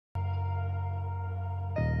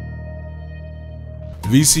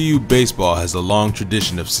VCU Baseball has a long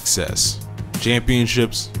tradition of success,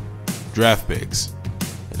 championships, draft picks,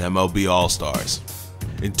 and MLB All-Stars.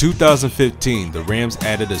 In 2015, the Rams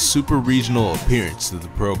added a super regional appearance to the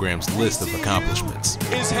program's list of accomplishments.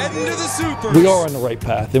 We are on the right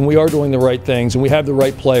path, and we are doing the right things, and we have the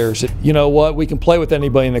right players. You know what? We can play with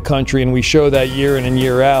anybody in the country, and we show that year in and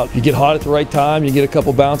year out. You get hot at the right time, you get a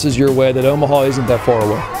couple bounces your way, that Omaha isn't that far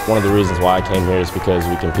away. One of the reasons why I came here is because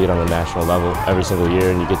we compete on the national level every single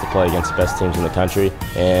year, and you get to play against the best teams in the country.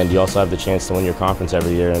 And you also have the chance to win your conference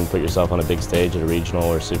every year and put yourself on a big stage at a regional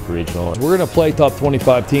or super regional. We're going to play top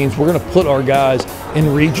 25 teams. We're going to put our guys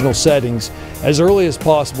in regional settings as early as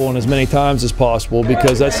possible and as many times as possible,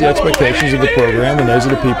 because that's the expectations of the program, and those are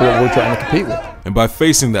the people that we're trying to compete with. And by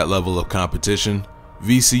facing that level of competition,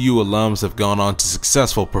 VCU alums have gone on to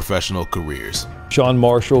successful professional careers. Sean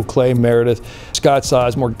Marshall, Clay Meredith, Scott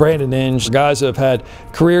Sizemore, Brandon Inge, guys that have had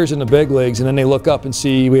careers in the big leagues, and then they look up and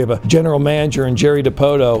see we have a general manager in Jerry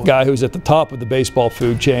DePoto, a guy who's at the top of the baseball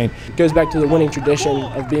food chain. It goes back to the winning tradition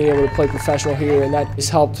of being able to play professional here, and that has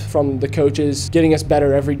helped from the coaches getting us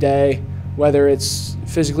better every day, whether it's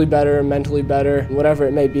physically better, mentally better, whatever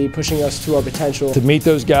it may be, pushing us to our potential. To meet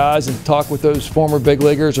those guys and talk with those former big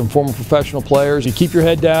leaguers and former professional players, you keep your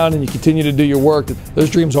head down and you continue to do your work. Those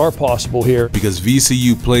dreams are possible here. Because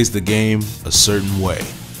VCU plays the game a certain way.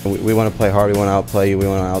 We want to play hard, we want to outplay you, we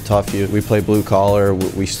want to out-tough you. We play blue collar,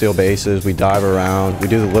 we steal bases, we dive around. We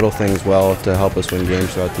do the little things well to help us win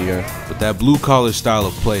games throughout the year. But that blue collar style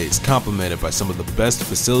of play is complemented by some of the best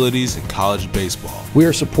facilities in college baseball. We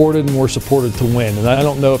are supported, and we're supported to win. And I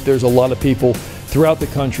don't know if there's a lot of people throughout the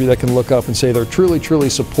country that can look up and say they're truly, truly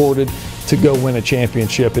supported to go win a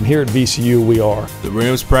championship. And here at VCU, we are. The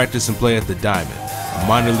Rams practice and play at the Diamond, a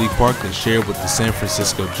minor league park that's shared with the San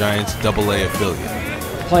Francisco Giants AA affiliate.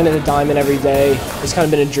 Playing at the Diamond every day, it's kind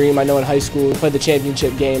of been a dream. I know in high school, I played the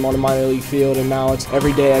championship game on a minor league field, and now it's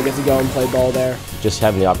every day I get to go and play ball there. Just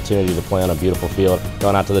having the opportunity to play on a beautiful field,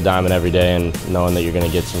 going out to the Diamond every day and knowing that you're going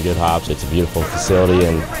to get some good hops. It's a beautiful facility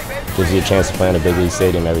and gives you a chance to play in a big league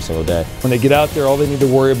stadium every single day. When they get out there, all they need to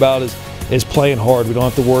worry about is playing hard. We don't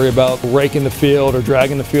have to worry about raking the field or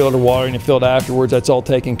dragging the field or watering the field afterwards. That's all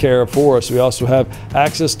taken care of for us. We also have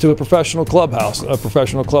access to a professional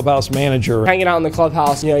clubhouse manager. Hanging out in the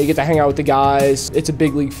clubhouse, you get to hang out with the guys. It's a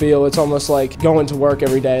big league feel. It's almost like going to work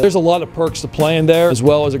every day. There's a lot of perks to playing there, as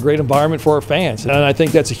well as a great environment for our fans. And I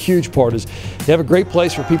think that's a huge part, is you have a great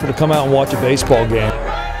place for people to come out and watch a baseball game.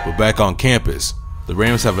 But back on campus, the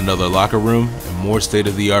Rams have another locker room and more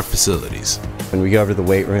state-of-the-art facilities. When we go over to the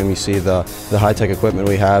weight room, you see the high-tech equipment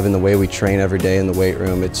we have and the way we train every day in the weight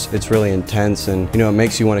room. It's really intense, and it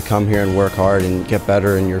makes you want to come here and work hard and get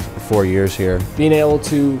better in your 4 years here. Being able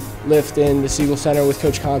to lift in the Siegel Center with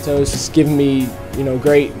Coach Contos has given me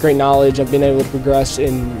great knowledge. I've been able to progress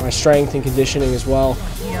in my strength and conditioning as well.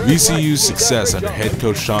 VCU's success under head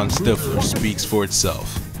coach Sean Stifler speaks for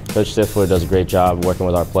itself. Coach Stifler does a great job working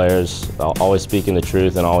with our players, always speaking the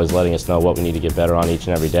truth and always letting us know what we need to get better on each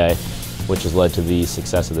and every day, which has led to the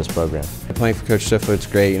success of this program. Playing for Coach Stifler, it's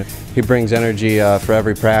great. He brings energy for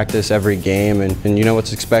every practice, every game, and you know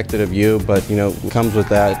what's expected of you, but comes with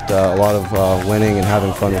that a lot of winning and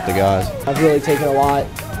having fun with the guys. I've really taken a lot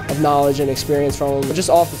of knowledge and experience from him, just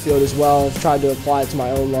off the field as well. I've tried to apply it to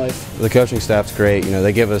my own life. The coaching staff's great.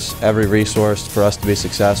 They give us every resource for us to be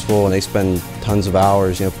successful, and they spend tons of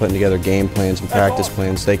hours putting together game plans and practice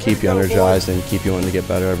plans. They keep you energized and keep you wanting to get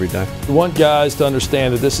better every day. We want guys to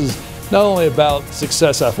understand that this is not only about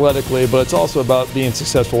success athletically, but it's also about being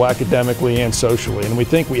successful academically and socially. And we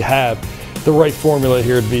think we have the right formula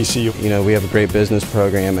here at VCU. We have a great business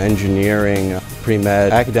program, engineering,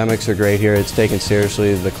 pre-med. Academics are great here. It's taken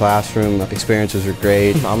seriously. The classroom experiences are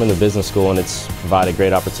great. I'm in the business school, and it's provided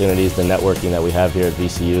great opportunities. The networking that we have here at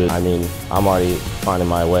VCU, I'm already finding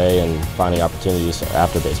my way and finding opportunities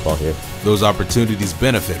after baseball here. Those opportunities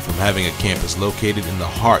benefit from having a campus located in the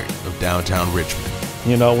heart of downtown Richmond.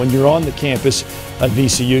 When you're on the campus at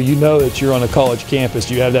VCU, you know that you're on a college campus.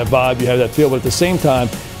 You have that vibe, you have that feel, but at the same time,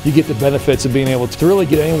 you get the benefits of being able to really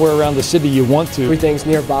get anywhere around the city you want to. Everything's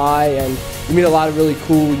nearby, and you meet a lot of really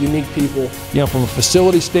cool, unique people. From a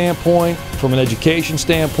facility standpoint, from an education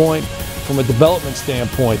standpoint, from a development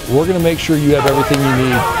standpoint, we're going to make sure you have everything you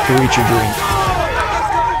need to reach your dreams.